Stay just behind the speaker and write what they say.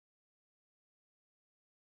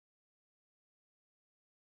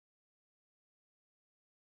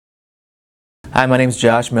Hi, my name is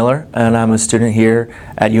Josh Miller, and I'm a student here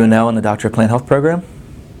at UNL in the Doctor of Plant Health program.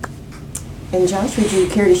 And Josh, would you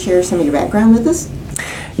care to share some of your background with us?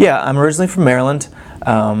 Yeah, I'm originally from Maryland.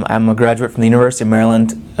 I'm a graduate from the University of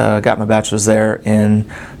Maryland, got my bachelor's there in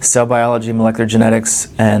cell biology, molecular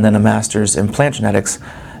genetics, and then a master's in plant genetics.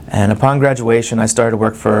 And upon graduation, I started to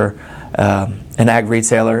work for an ag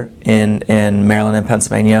retailer in Maryland and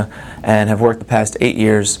Pennsylvania, and have worked the past 8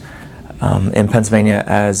 years in Pennsylvania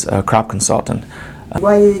as a crop consultant.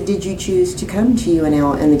 Why did you choose to come to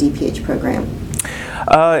UNL and the DPH program?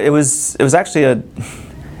 It was actually a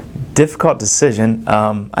difficult decision.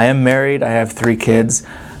 I am married. I have 3 kids.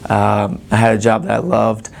 I had a job that I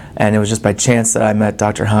loved, and it was just by chance that I met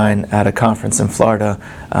Dr. Hine at a conference in Florida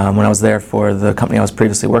when I was there for the company I was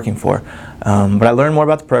previously working for. But I learned more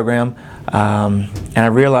about the program, and I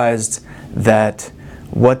realized that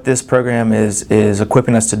what this program is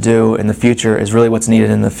equipping us to do in the future is really what's needed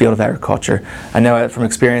in the field of agriculture. I know from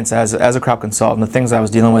experience as a crop consultant, the things I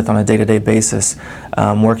was dealing with on a day-to-day basis,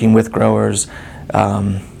 working with growers,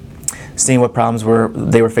 seeing what problems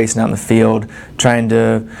they were facing out in the field, trying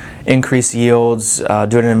to increase yields, do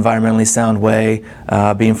it in an environmentally sound way.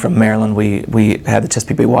 Being from Maryland, we had the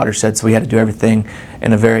Chesapeake Bay watershed, so we had to do everything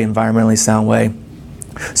in a very environmentally sound way.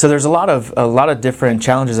 So there's a lot of different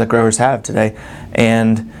challenges that growers have today,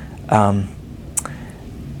 and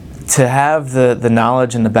to have the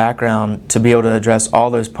knowledge and the background to be able to address all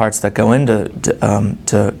those parts that go into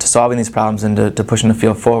to solving these problems and to pushing the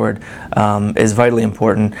field forward is vitally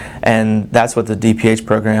important, and that's what the DPH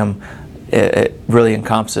program it really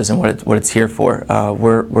encompasses and what it's here for.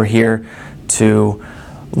 We're here to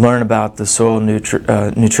learn about the soil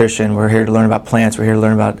nutrition. We're here to learn about plants. We're here to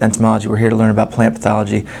learn about entomology. We're here to learn about plant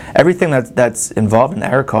pathology. Everything that's involved in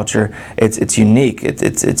agriculture, it's unique.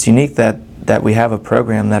 It's unique that we have a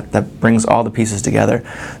program that brings all the pieces together.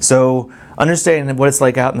 So understanding what it's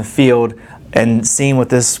like out in the field and seeing what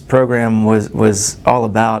this program was all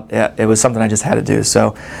about, it was something I just had to do.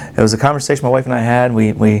 So it was a conversation my wife and I had.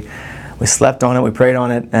 We slept on it, we prayed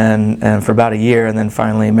on it, and for about a year, and then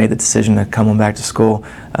finally made the decision to come on back to school.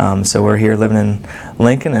 So we're here living in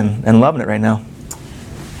Lincoln and loving it right now.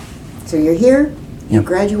 So you're here, you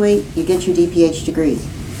graduate, you get your DPH degree.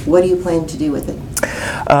 What do you plan to do with it?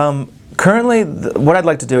 Currently, what I'd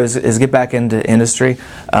like to do is get back into industry.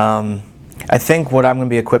 I think what I'm going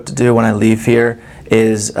to be equipped to do when I leave here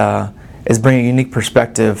is bring a unique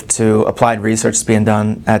perspective to applied research that's being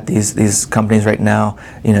done at these companies right now.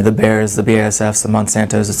 You know, the Bayers, the BASFs, the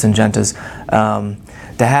Monsantos, the Syngentas.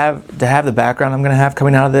 To have the background I'm going to have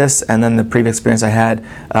coming out of this, and then the previous experience I had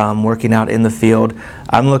working out in the field,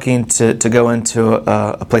 I'm looking to go into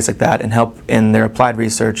a place like that and help in their applied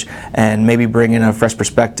research and maybe bring in a fresh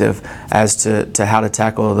perspective as to how to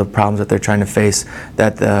tackle the problems that they're trying to face,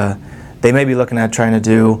 that they may be looking at trying to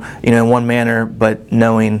do, in one manner, but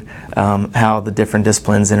knowing how the different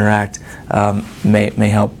disciplines interact may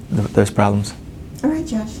help those problems. All right,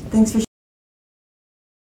 Josh. Thanks for